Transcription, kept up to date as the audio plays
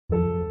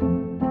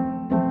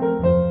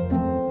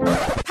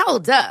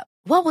Hold up.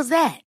 What was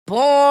that?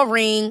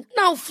 Boring.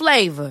 No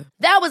flavor.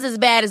 That was as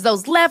bad as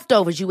those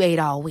leftovers you ate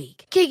all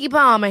week. Keke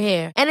Palmer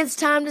here. And it's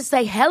time to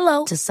say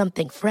hello to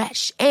something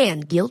fresh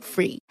and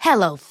guilt-free.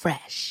 Hello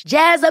Fresh.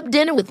 Jazz up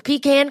dinner with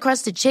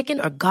pecan-crusted chicken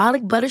or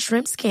garlic butter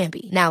shrimp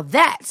scampi. Now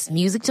that's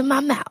music to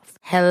my mouth.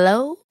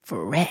 Hello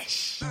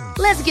Fresh.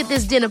 Let's get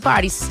this dinner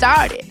party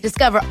started.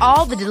 Discover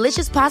all the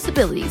delicious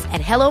possibilities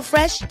at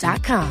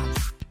hellofresh.com.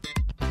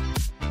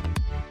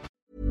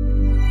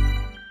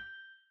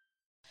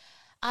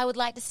 I would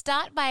like to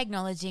start by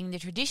acknowledging the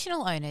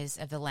traditional owners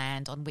of the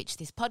land on which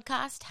this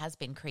podcast has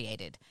been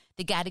created,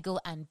 the Gadigal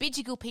and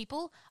Bidjigal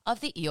people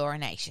of the Eora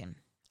Nation.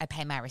 I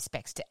pay my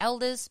respects to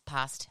elders,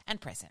 past and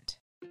present.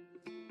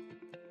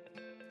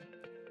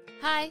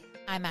 Hi,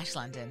 I'm Ash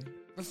London,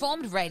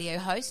 reformed radio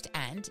host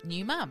and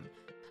new mum.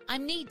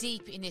 I'm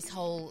knee-deep in this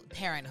whole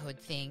parenthood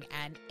thing,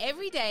 and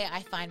every day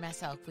I find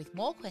myself with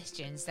more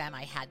questions than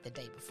I had the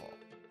day before.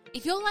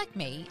 If you're like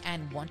me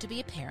and want to be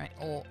a parent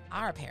or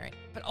are a parent,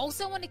 but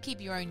also want to keep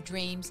your own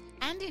dreams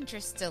and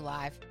interests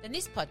alive, then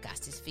this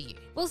podcast is for you.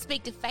 We'll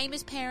speak to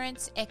famous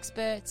parents,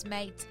 experts,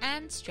 mates,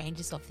 and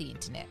strangers off the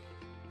internet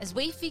as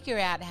we figure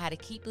out how to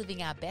keep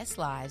living our best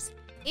lives,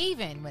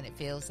 even when it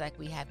feels like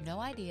we have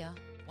no idea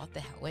what the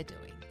hell we're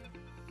doing.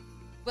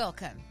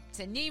 Welcome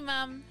to New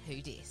Mum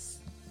Who Dis.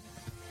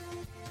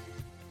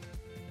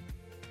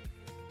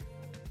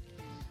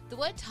 The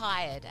word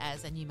tired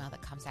as a new mother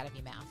comes out of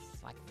your mouth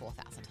like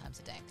 4,000 times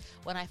a day.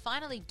 When I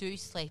finally do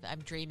sleep,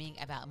 I'm dreaming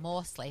about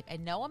more sleep,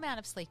 and no amount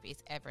of sleep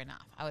is ever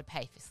enough. I would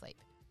pay for sleep.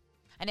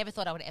 I never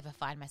thought I would ever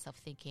find myself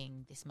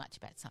thinking this much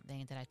about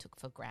something that I took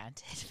for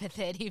granted for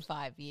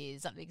 35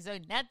 years, something so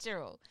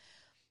natural.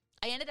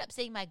 I ended up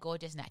seeing my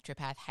gorgeous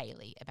naturopath,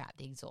 Hayley, about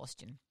the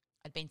exhaustion.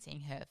 I'd been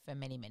seeing her for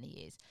many, many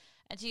years,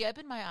 and she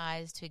opened my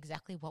eyes to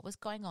exactly what was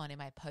going on in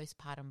my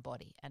postpartum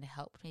body and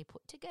helped me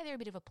put together a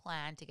bit of a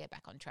plan to get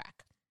back on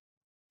track.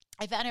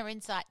 I found her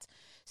insights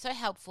so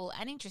helpful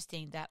and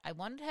interesting that I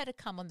wanted her to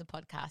come on the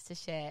podcast to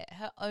share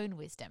her own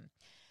wisdom.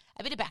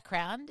 A bit of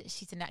background,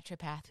 she's a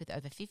naturopath with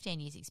over 15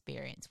 years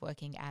experience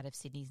working out of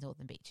Sydney's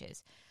Northern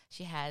Beaches.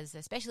 She has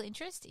a special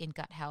interest in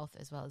gut health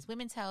as well as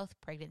women's health,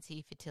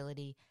 pregnancy,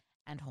 fertility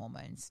and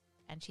hormones.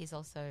 And she's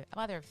also a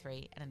mother of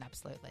 3 and an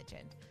absolute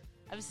legend.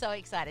 I'm so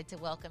excited to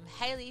welcome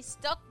Hayley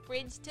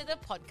Stockbridge to the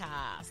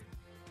podcast.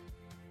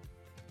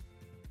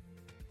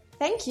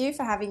 Thank you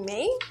for having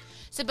me.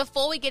 So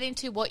before we get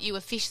into what you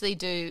officially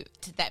do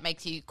that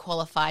makes you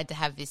qualified to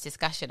have this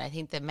discussion, I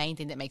think the main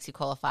thing that makes you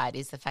qualified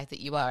is the fact that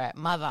you are a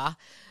mother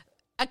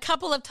a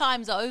couple of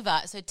times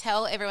over. So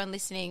tell everyone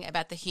listening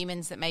about the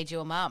humans that made you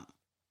a mum.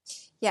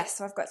 Yes,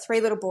 so I've got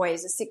 3 little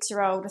boys, a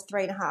 6-year-old, a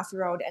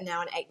 3.5-year-old, and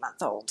now an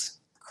 8-month-old.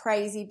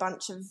 Crazy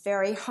bunch of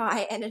very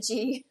high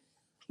energy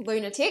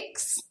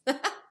lunatics.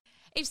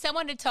 If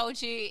someone had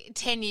told you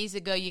 10 years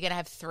ago you're going to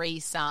have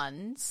 3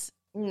 sons...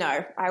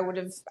 No,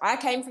 I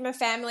came from a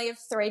family of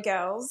 3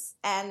 girls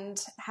and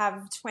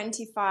have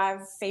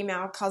 25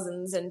 female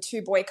cousins and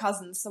 2 boy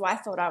cousins. So I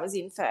thought I was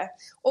in for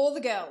all the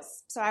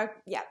girls. So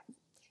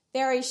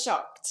very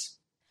shocked.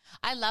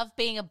 I love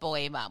being a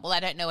boy mum. Well, I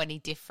don't know any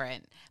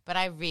different, but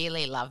I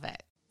really love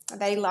it.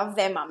 They love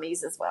their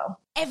mummies as well.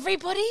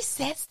 Everybody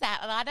says that,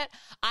 and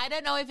I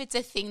don't know if it's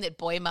a thing that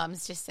boy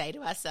mums just say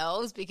to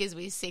ourselves because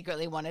we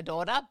secretly want a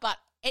daughter, but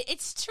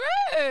it's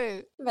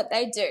true. But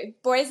they do.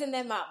 Boys and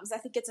their mums. I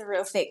think it's a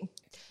real thing.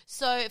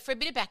 So for a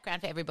bit of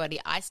background for everybody,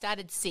 I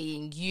started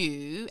seeing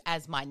you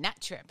as my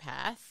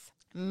naturopath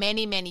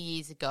many, many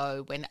years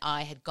ago when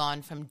I had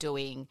gone from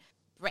doing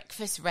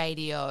breakfast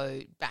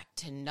radio back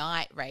to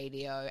night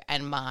radio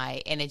and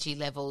my energy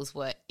levels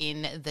were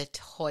in the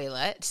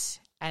toilet,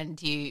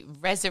 and you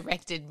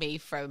resurrected me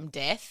from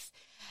death.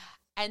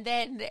 And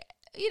then...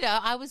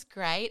 I was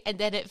great. And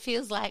then it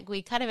feels like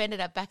we kind of ended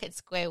up back at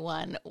square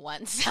one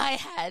once I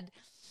had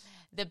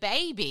the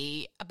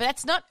baby. But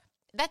that's not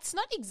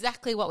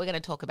exactly what we're going to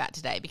talk about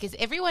today, because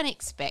everyone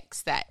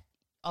expects that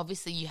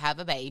obviously you have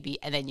a baby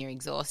and then you're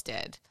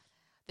exhausted.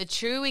 The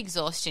true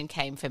exhaustion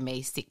came for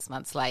me 6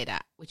 months later,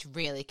 which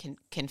really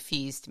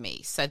confused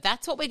me. So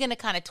that's what we're going to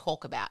kind of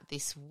talk about,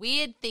 this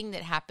weird thing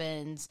that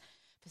happens.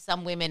 For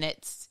some women,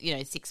 it's,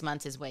 6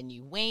 months is when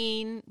you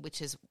wean, which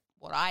is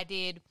what I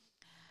did.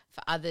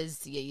 For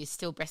others, you're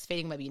still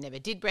breastfeeding, maybe you never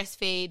did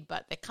breastfeed,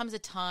 but there comes a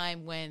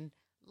time when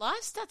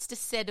life starts to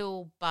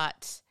settle,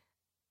 but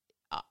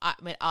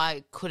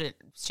I couldn't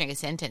string a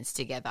sentence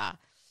together.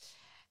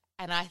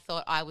 And I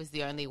thought I was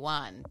the only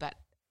one, but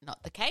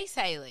not the case,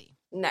 Hayley.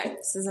 No,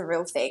 this is a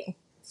real thing.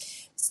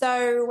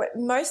 So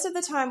most of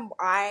the time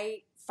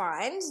I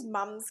find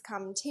mums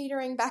come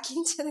teetering back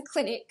into the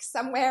clinic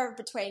somewhere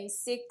between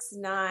 6,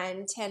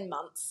 9, 10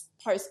 months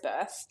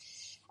post-birth,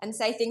 and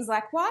say things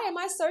like, why am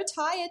I so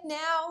tired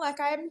now?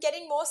 Like, I'm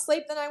getting more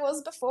sleep than I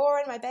was before,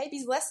 and my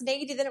baby's less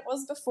needy than it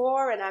was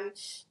before, and I'm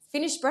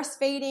finished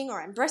breastfeeding,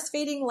 or I'm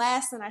breastfeeding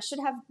less, and I should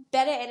have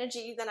better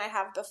energy than I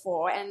have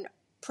before, and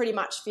pretty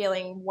much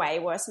feeling way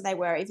worse than they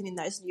were even in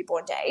those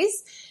newborn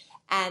days.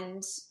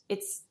 And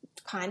it's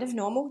kind of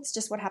normal. It's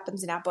just what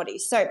happens in our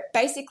bodies. So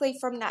basically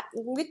from that,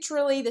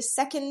 literally the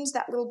second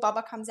that little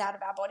bubba comes out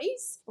of our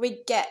bodies,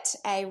 we get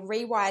a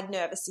rewired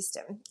nervous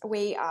system.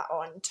 We are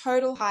on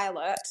total high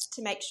alert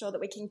to make sure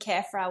that we can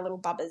care for our little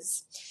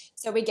bubbas.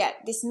 So we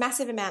get this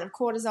massive amount of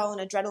cortisol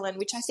and adrenaline,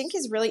 which I think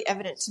is really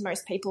evident to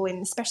most people in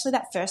especially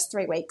that first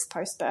 3 weeks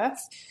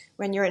post-birth.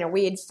 When you're in a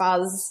weird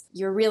fuzz,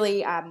 you're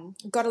really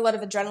got a lot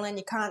of adrenaline,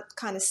 you can't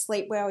kind of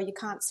sleep well, you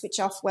can't switch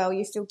off well,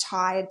 you feel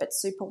tired but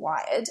super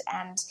wired.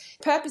 And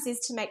the purpose is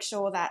to make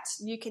sure that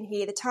you can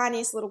hear the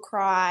tiniest little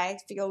cry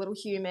for your little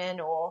human,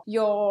 or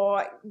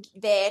you're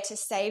there to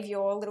save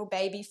your little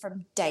baby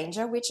from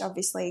danger, which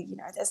obviously,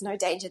 there's no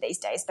danger these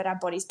days, but our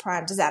body's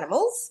primed as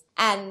animals.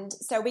 And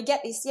so we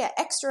get this,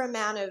 extra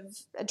amount of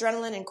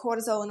adrenaline and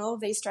cortisol and all of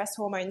these stress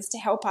hormones to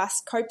help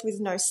us cope with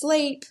no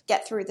sleep,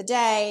 get through the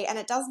day. And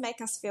it does make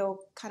us feel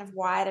kind of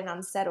wired and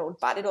unsettled,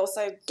 but it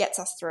also gets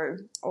us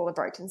through all the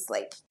broken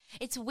sleep.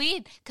 It's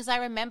weird because I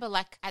remember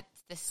like at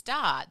the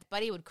start,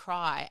 Buddy would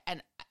cry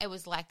and it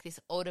was like this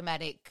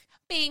automatic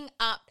being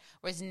up,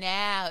 whereas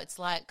now it's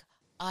like,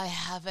 I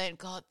haven't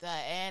got the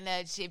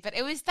energy. But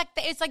it was like,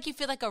 it's like you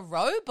feel like a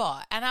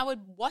robot. And I would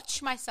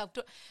watch myself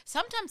do it.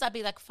 Sometimes I'd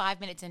be like 5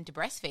 minutes into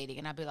breastfeeding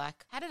and I'd be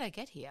like, how did I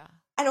get here?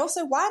 And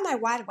also, why am I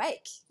wide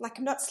awake? Like,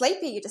 I'm not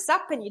sleepy. You're just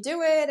up and you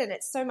do it, and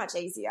it's so much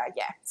easier.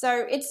 Yeah.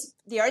 So it's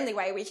the only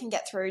way we can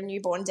get through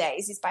newborn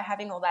days is by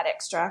having all that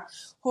extra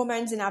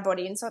hormones in our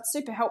body. And so it's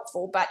super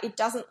helpful, but it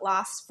doesn't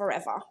last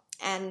forever.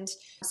 And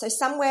so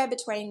somewhere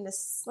between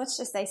this, let's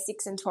just say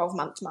 6 and 12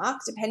 month mark,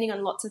 depending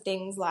on lots of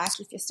things like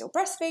if you're still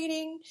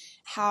breastfeeding,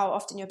 how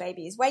often your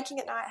baby is waking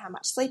at night, how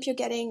much sleep you're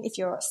getting, if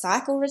your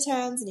cycle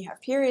returns and you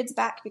have periods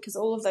back, because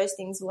all of those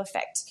things will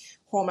affect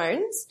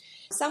hormones.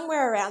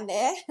 Somewhere around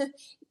there,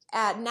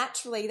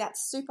 naturally that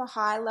super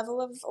high level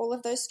of all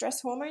of those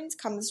stress hormones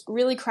comes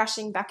really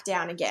crashing back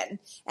down again.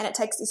 And it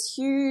takes this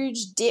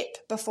huge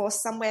dip before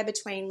somewhere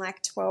between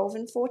like 12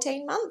 and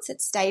 14 months, it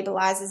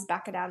stabilizes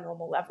back at our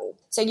normal level.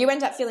 So you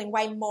end up feeling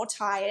way more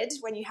tired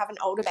when you have an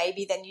older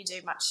baby than you do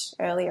much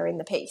earlier in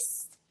the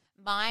piece.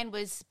 Mine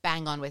was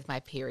bang on with my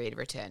period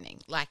returning,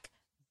 like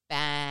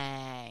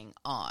bang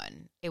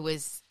on. It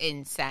was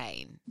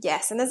insane.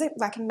 Yes, and there's a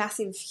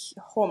massive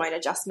hormone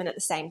adjustment at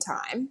the same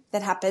time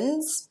that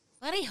happens.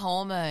 Bloody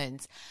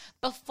hormones.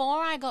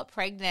 Before I got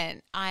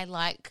pregnant, I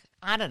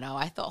don't know,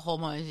 I thought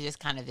hormones were just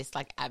kind of this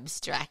like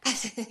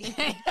abstract.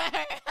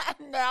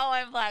 Now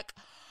I'm like,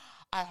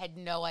 I had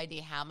no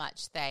idea how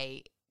much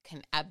they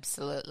can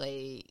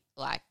absolutely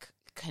like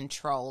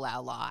control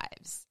our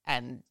lives,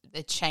 and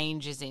the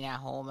changes in our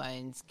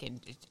hormones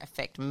can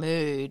affect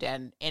mood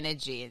and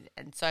energy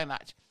and so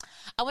much.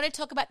 I want to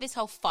talk about this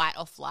whole fight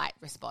or flight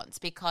response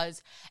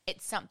because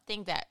it's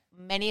something that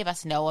many of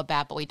us know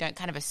about, but we don't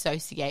kind of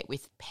associate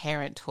with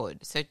parenthood.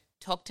 So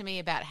talk to me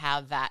about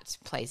how that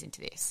plays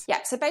into this.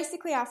 Yeah, so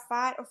basically our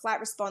fight or flight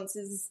response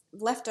is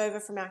left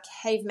over from our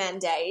caveman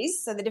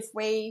days, so that if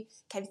we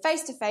came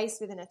face to face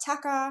with an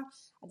attacker,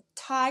 a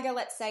tiger,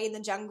 let's say, in the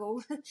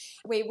jungle,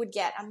 we would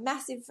get a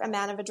massive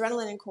amount of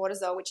adrenaline and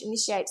cortisol, which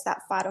initiates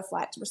that fight or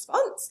flight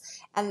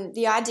response. And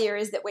the idea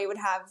is that we would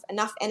have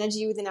enough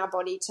energy within our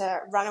body to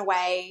run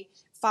away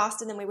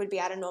faster than we would be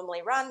able to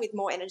normally run, with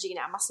more energy in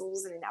our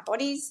muscles and in our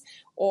bodies,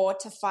 or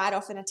to fight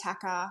off an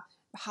attacker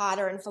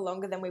harder and for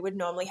longer than we would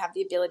normally have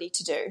the ability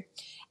to do.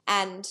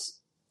 And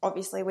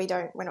obviously we're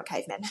not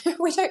cavemen.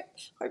 We don't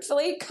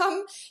hopefully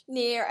come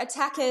near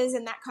attackers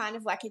and that kind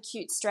of like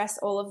acute stress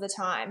all of the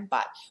time.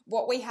 But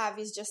what we have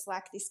is just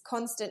like this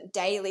constant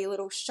daily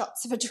little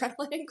shots of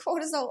adrenaline and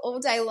cortisol all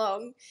day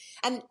long.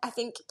 And I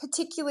think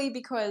particularly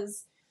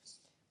because,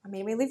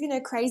 we live in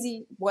a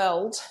crazy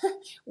world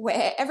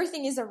where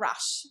everything is a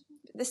rush.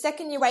 The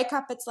second you wake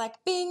up, it's like,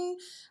 bing,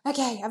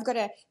 okay, I've got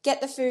to get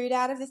the food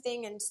out of the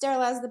thing and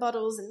sterilize the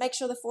bottles and make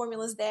sure the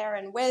formula's there,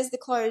 and where's the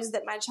clothes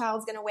that my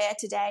child's going to wear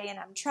today, and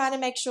I'm trying to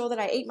make sure that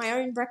I eat my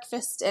own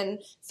breakfast and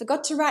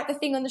forgot to write the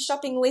thing on the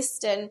shopping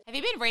list. And have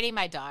you been reading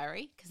my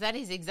diary? Because that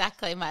is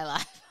exactly my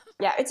life.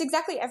 Yeah, it's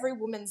exactly every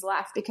woman's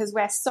life, because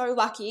we're so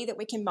lucky that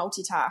we can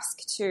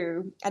multitask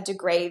to a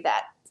degree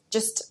that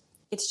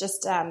it's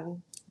just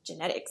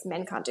genetics.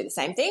 Men can't do the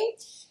same thing.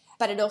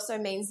 But it also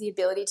means the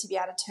ability to be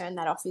able to turn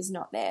that off is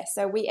not there.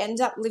 So we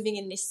end up living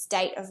in this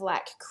state of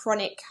like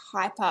chronic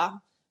hyper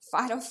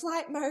fight or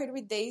flight mode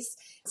with these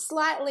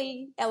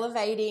slightly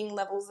elevating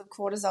levels of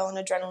cortisol and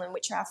adrenaline,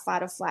 which are our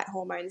fight or flight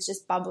hormones,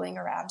 just bubbling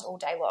around all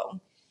day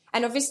long.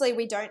 And obviously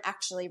we don't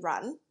actually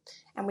run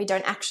and we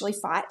don't actually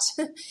fight.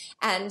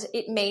 And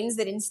it means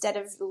that instead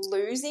of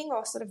losing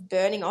or sort of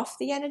burning off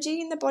the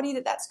energy in the body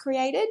that's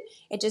created,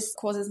 it just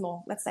causes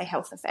more, let's say,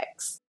 health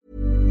effects.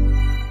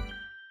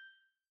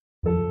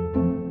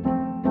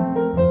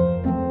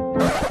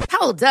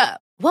 Hold up.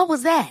 What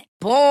was that?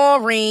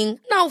 Boring.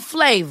 No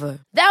flavor.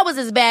 That was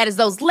as bad as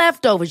those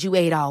leftovers you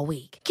ate all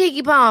week.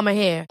 Keke Palmer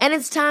here. And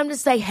it's time to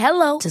say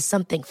hello to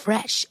something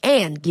fresh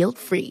and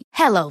guilt-free.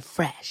 Hello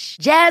Fresh.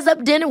 Jazz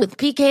up dinner with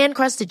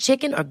pecan-crusted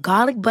chicken or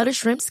garlic butter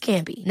shrimp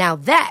scampi. Now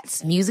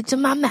that's music to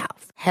my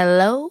mouth.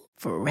 Hello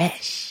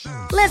Fresh.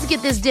 Let's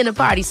get this dinner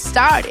party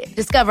started.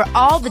 Discover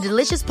all the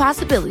delicious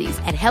possibilities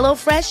at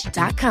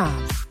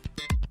HelloFresh.com.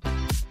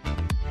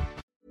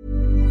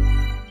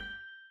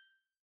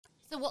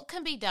 So what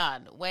can be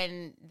done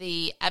when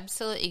the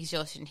absolute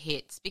exhaustion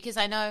hits? Because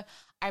I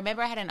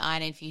remember I had an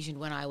iron infusion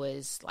when I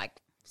was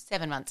like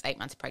 8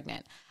 months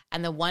pregnant.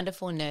 And the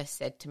wonderful nurse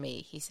said to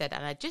me, he said,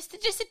 and just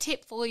a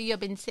tip for you, I've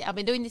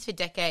been doing this for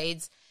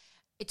decades.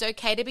 It's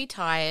okay to be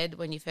tired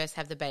when you first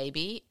have the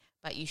baby,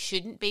 but you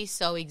shouldn't be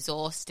so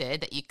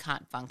exhausted that you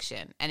can't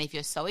function. And if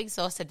you're so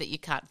exhausted that you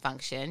can't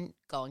function,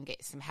 go and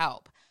get some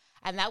help.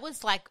 And that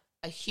was like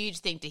a huge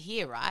thing to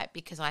hear, right?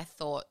 Because I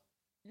thought,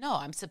 no,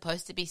 I'm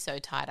supposed to be so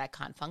tired I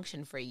can't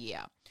function for a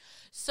year.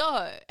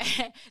 So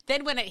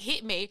then when it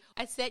hit me,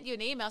 I sent you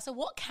an email. So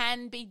what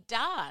can be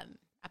done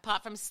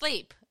apart from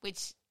sleep,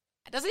 which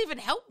doesn't even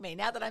help me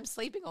now that I'm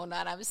sleeping all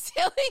night. I'm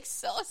still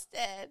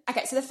exhausted.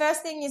 Okay, so the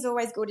first thing is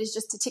always good is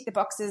just to tick the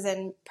boxes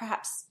and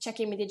perhaps check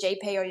in with your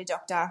GP or your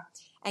doctor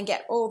and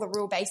get all the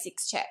real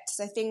basics checked.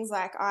 So things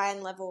like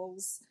iron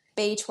levels,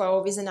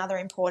 B12 is another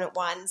important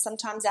one.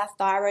 Sometimes our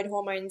thyroid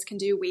hormones can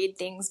do weird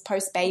things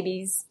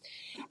post-babies.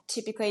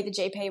 Typically, the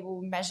GP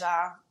will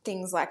measure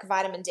things like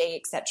vitamin D,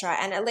 etc.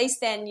 And at least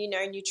then you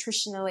know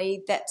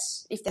nutritionally that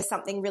if there's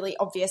something really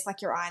obvious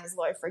like your iron is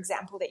low, for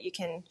example, that you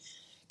can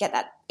get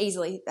that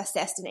easily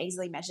assessed and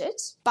easily measured.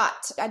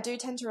 But I do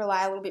tend to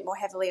rely a little bit more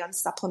heavily on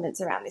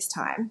supplements around this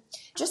time.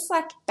 Just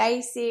like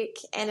basic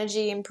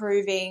energy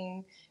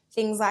improving,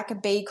 things like a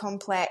B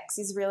complex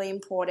is really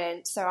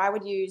important. So I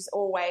would use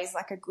always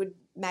like a good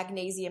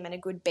magnesium and a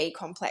good B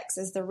complex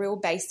as the real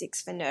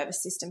basics for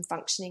nervous system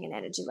functioning and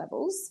energy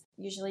levels.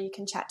 Usually you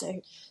can chat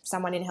to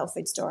someone in a health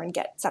food store and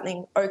get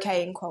something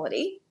okay in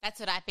quality. That's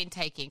what I've been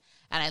taking,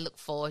 and I look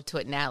forward to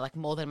it now, like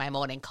more than my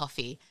morning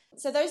coffee.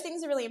 So those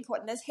things are really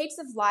important. There's heaps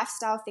of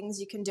lifestyle things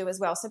you can do as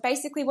well. So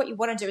basically what you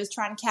want to do is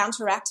try and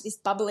counteract this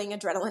bubbling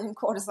adrenaline and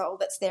cortisol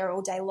that's there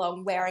all day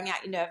long, wearing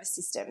out your nervous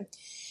system.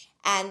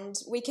 And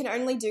we can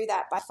only do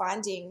that by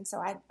finding, so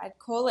I'd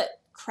call it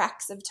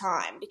cracks of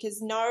time,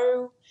 because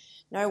no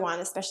one,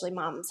 especially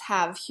mums,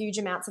 have huge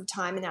amounts of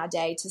time in our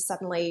day to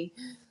suddenly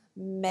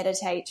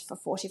meditate for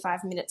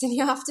 45 minutes in the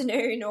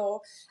afternoon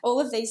or all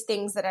of these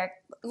things that are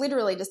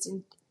literally just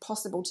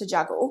impossible to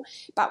juggle.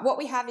 But what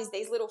we have is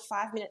these little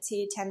 5 minutes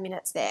here, 10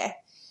 minutes there.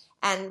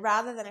 And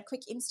rather than a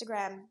quick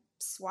Instagram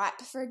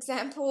swipe, for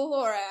example,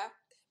 or a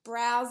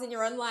browse in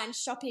your online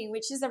shopping,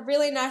 which is a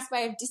really nice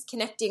way of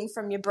disconnecting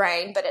from your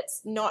brain, but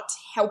it's not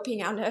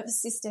helping our nervous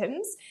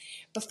systems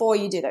before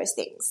you do those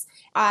things.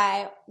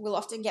 I will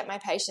often get my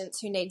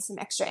patients who need some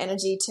extra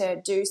energy to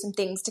do some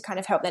things to kind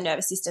of help their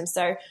nervous system.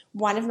 So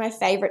one of my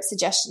favorite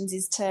suggestions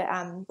is to,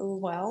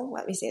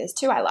 let me see, there's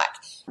two I like.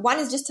 One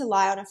is just to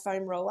lie on a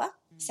foam roller.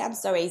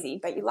 Sounds so easy,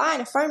 but you lie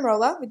on a foam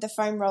roller with the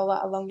foam roller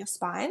along your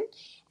spine.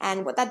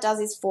 And what that does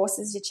is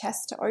forces your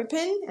chest to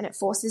open, and it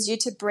forces you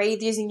to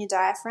breathe using your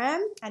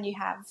diaphragm. And you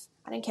have,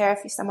 I don't care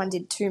if someone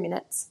did 2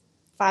 minutes,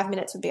 5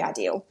 minutes would be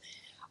ideal,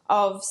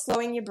 of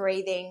slowing your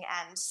breathing.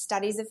 And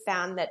studies have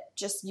found that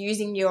just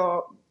using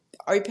your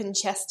open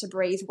chest to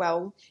breathe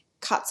well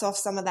cuts off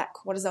some of that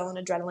cortisol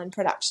and adrenaline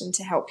production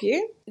to help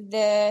you.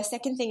 The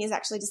second thing is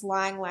actually just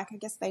lying, like I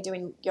guess they do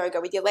in yoga,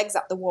 with your legs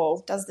up the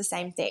wall, does the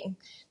same thing.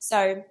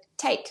 So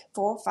take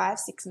 4, 5,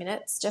 6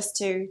 minutes just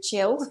to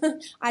chill,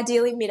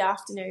 ideally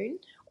mid-afternoon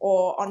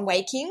or on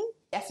waking,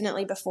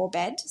 definitely before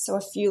bed. So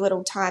a few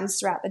little times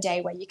throughout the day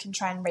where you can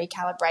try and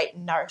recalibrate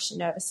and nourish your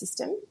nervous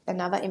system.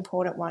 Another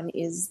important one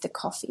is the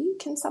coffee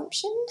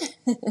consumption.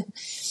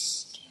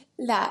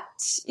 That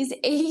is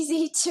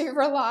easy to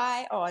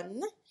rely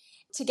on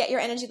to get your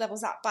energy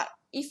levels up. But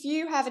if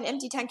you have an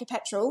empty tank of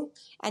petrol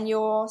and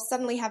you're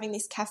suddenly having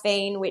this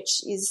caffeine,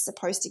 which is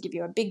supposed to give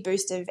you a big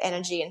boost of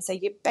energy, and so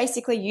you're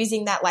basically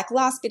using that like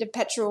last bit of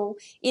petrol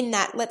in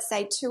that, let's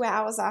say 2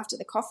 hours after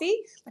the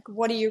coffee, like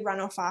what do you run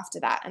off after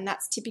that? And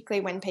that's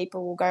typically when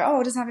people will go, oh,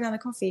 I'll just have another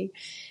coffee.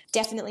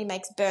 Definitely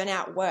makes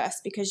burnout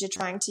worse because you're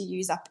trying to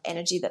use up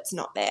energy that's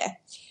not there.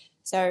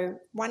 So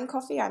one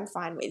coffee I'm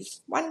fine with.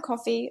 One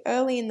coffee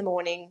early in the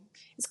morning,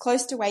 as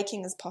close to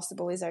waking as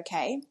possible, is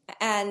okay.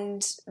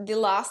 And the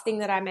last thing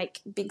that I make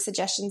big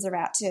suggestions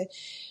about to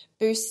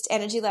boost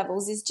energy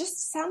levels is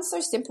just, sounds so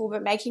simple,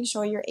 but making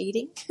sure you're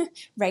eating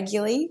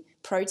regularly,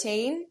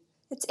 protein.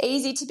 It's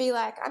easy to be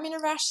like, I'm in a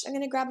rush, I'm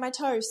going to grab my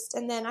toast,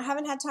 and then I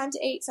haven't had time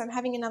to eat, so I'm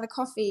having another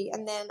coffee,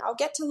 and then I'll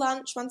get to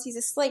lunch once he's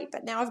asleep,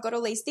 but now I've got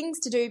all these things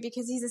to do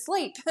because he's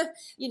asleep.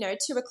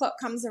 2 o'clock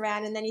comes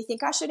around, and then you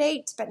think I should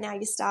eat, but now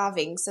you're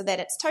starving, so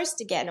then it's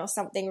toast again or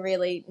something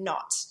really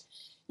not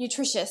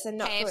nutritious and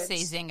not KFC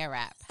good. Zinger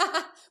wrap.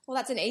 Well,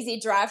 that's an easy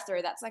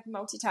drive-through. That's like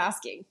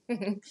multitasking.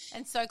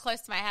 And so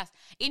close to my house.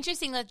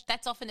 Interesting that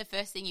that's often the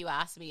first thing you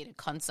ask me at a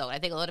consult. I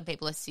think a lot of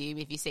people assume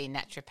if you see a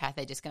naturopath,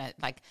 they're just going to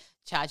like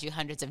charge you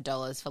hundreds of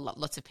dollars for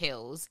lots of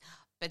pills.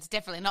 But it's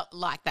definitely not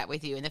like that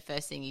with you. And the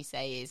first thing you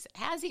say is,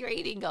 how's your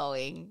eating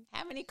going?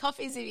 How many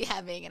coffees are you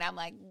having? And I'm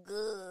like, ugh.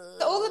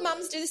 So all the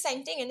mums do the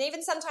same thing. And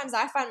even sometimes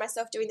I find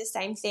myself doing the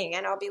same thing.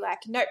 And I'll be like,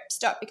 nope,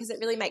 stop, because it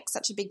really makes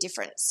such a big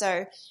difference.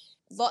 So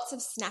lots of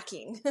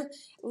snacking,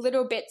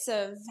 little bits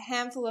of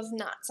handful of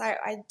nuts.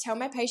 I tell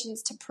my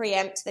patients to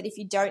preempt that if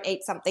you don't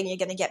eat something, you're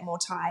going to get more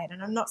tired.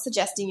 And I'm not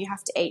suggesting you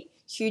have to eat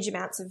huge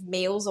amounts of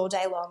meals all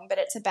day long, but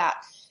it's about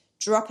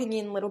dropping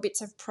in little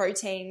bits of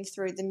protein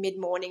through the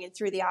mid-morning and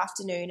through the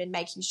afternoon and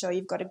making sure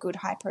you've got a good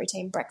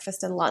high-protein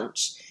breakfast and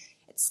lunch.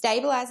 It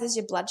stabilizes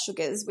your blood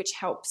sugars, which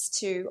helps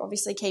to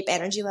obviously keep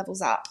energy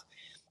levels up,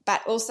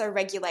 but also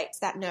regulates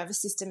that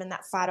nervous system and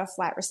that fight or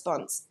flight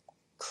response.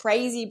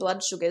 Crazy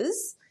blood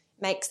sugars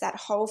makes that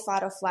whole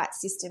fight or flight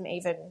system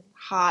even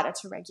harder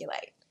to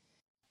regulate.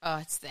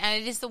 Oh,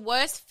 and it is the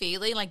worst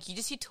feeling. Like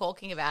you're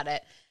talking about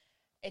it.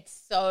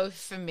 It's so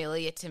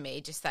familiar to me,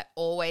 just that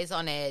always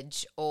on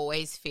edge,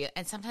 always feel.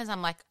 And sometimes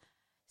I'm like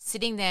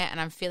sitting there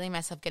and I'm feeling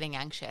myself getting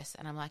anxious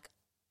and I'm like,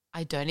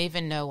 I don't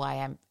even know why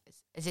I'm.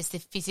 Is this the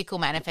physical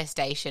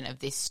manifestation of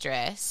this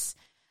stress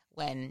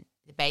when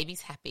the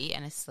baby's happy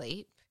and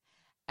asleep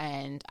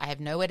and I have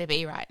nowhere to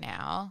be right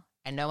now?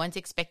 And no one's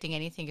expecting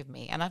anything of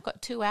me. And I've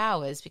got 2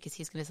 hours because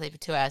he's going to sleep for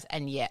 2 hours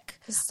and yuck.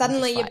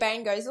 Suddenly your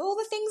brain goes, all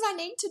the things I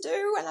need to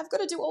do and I've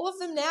got to do all of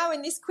them now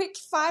in this quick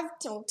 5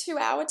 to 2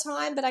 hour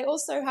time, but I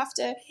also have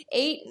to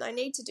eat and I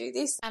need to do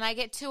this. And I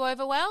get too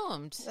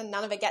overwhelmed. And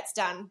none of it gets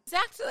done.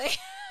 Exactly.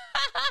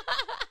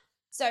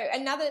 So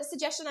another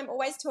suggestion I'm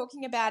always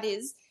talking about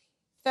is,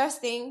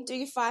 first thing, do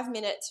your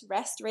 5-minute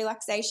rest,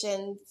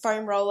 relaxation,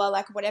 foam roller,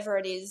 like whatever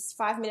it is,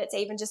 5 minutes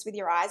even just with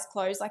your eyes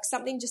closed, like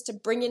something just to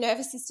bring your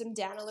nervous system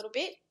down a little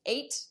bit,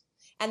 eat,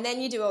 and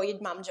then you do all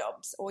your mum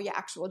jobs or your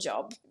actual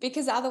job.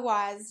 Because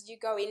otherwise you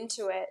go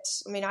into it.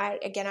 I mean,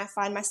 I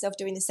find myself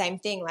doing the same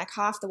thing, like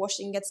half the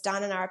washing gets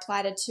done and I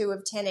reply to 2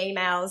 of 10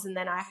 emails and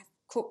then I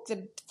cook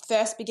the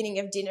first beginning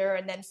of dinner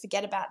and then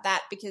forget about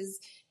that because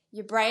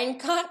your brain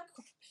can't.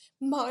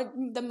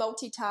 The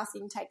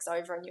multitasking takes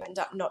over and you end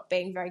up not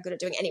being very good at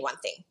doing any one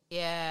thing.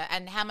 Yeah,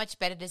 and how much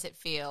better does it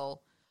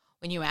feel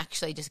when you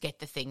actually just get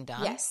the thing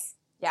done? Yes.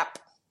 Yep.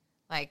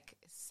 Like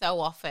so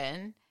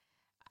often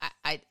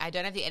I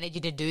don't have the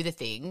energy to do the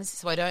things,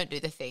 so I don't do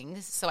the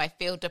things. So I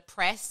feel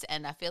depressed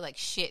and I feel like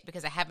shit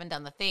because I haven't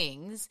done the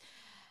things.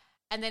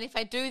 And then if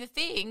I do the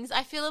things,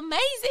 I feel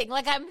amazing.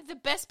 Like I'm the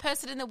best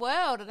person in the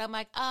world. And I'm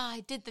like,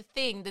 I did the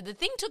thing. The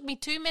thing took me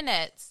 2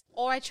 minutes.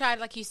 Or I tried,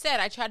 like you said,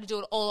 I tried to do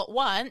it all at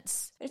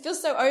once. It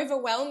feels so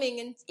overwhelming.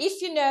 And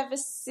if your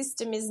nervous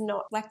system is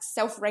not like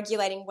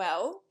self-regulating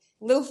well,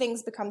 little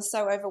things become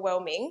so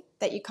overwhelming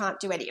that you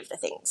can't do any of the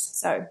things.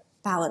 So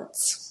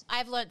balance.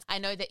 I've learned, I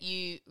know that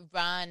you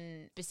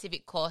run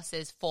specific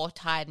courses for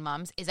tired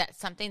mums. Is that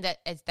something that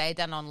is they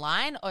done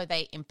online or are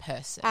they in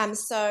person?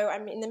 So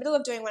I'm in the middle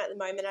of doing one at the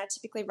moment. I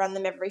typically run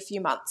them every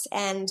few months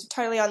and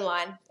totally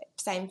online.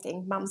 Same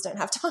thing. Mums don't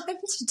have time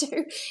to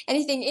do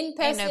anything in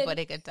person. Ain't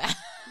nobody got that.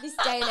 This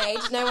day and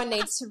age, no one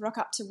needs to rock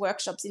up to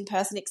workshops in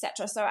person,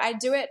 etc. So I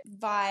do it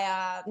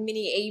via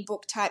mini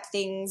ebook type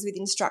things with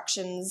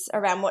instructions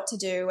around what to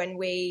do, and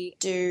we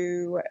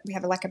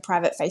have like a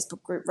private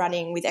Facebook group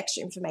running with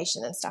extra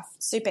information and stuff.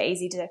 Super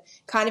easy to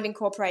kind of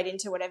incorporate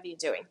into whatever you're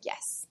doing.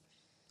 Yes.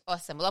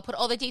 Awesome. Well, I'll put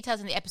all the details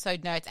in the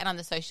episode notes and on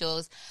the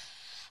socials.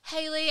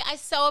 Hayley, I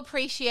so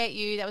appreciate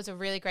you. That was a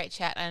really great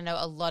chat. And I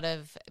know a lot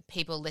of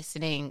people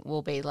listening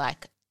will be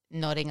like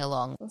nodding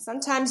along. Well,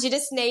 sometimes you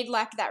just need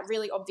like that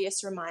really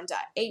obvious reminder.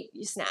 Eat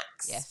your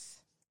snacks. Yes.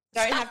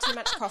 Don't have too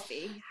much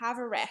coffee. Have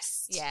a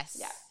rest. Yes.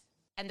 Yeah.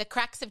 And the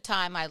cracks of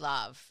time I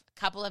love. A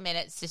couple of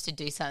minutes just to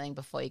do something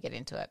before you get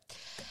into it.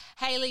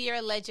 Hayley, you're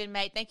a legend,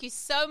 mate. Thank you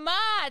so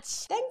much.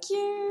 Thank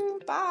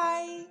you.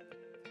 Bye.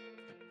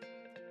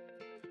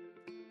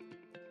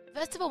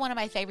 First of all, one of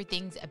my favourite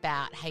things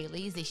about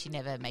Hayley is that she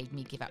never made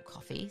me give up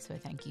coffee, so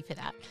thank you for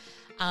that.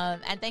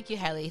 And thank you,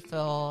 Hayley,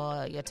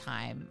 for your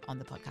time on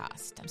the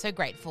podcast. I'm so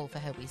grateful for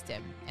her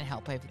wisdom and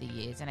help over the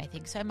years, and I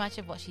think so much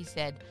of what she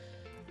said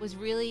was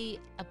really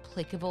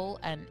applicable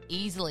and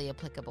easily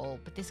applicable,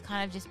 but this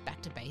kind of just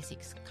back to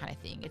basics kind of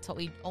thing. It's what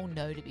we all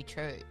know to be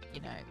true,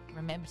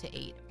 remember to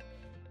eat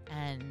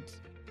and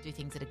do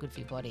things that are good for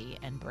your body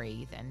and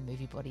breathe and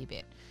move your body a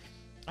bit.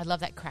 I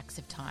love that cracks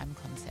of time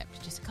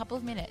concept. Just a couple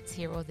of minutes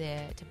here or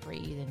there to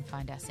breathe and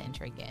find our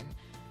centre again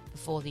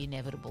before the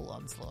inevitable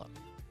onslaught.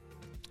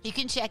 You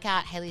can check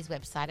out Hayley's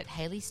website at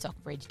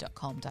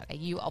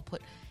hayleystockbridge.com.au. I'll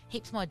put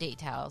heaps more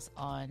details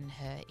on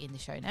her in the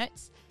show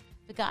notes.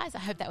 But guys, I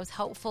hope that was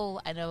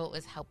helpful. I know it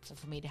was helpful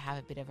for me to have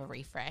a bit of a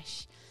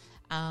refresh.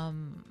 I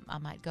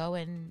might go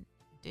and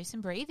do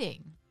some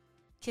breathing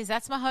because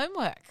that's my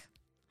homework.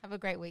 Have a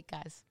great week,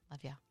 guys.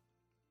 Love ya.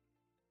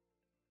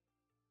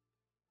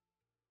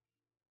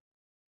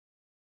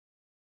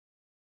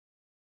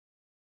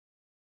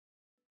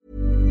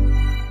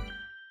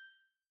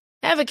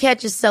 Ever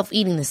catch yourself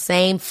eating the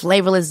same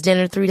flavorless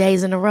dinner 3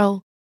 days in a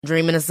row?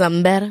 Dreaming of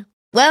something better?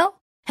 Well,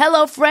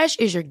 HelloFresh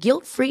is your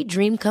guilt-free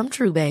dream come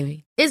true,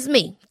 baby. It's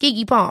me,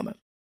 Keke Palmer.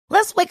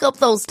 Let's wake up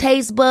those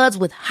taste buds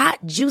with hot,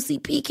 juicy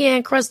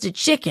pecan-crusted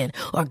chicken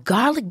or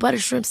garlic butter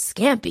shrimp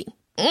scampi.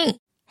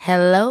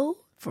 Hello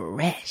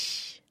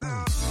Fresh.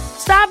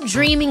 Stop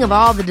dreaming of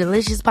all the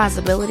delicious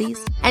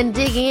possibilities and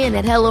dig in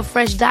at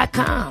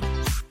HelloFresh.com.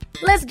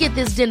 Let's get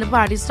this dinner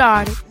party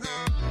started.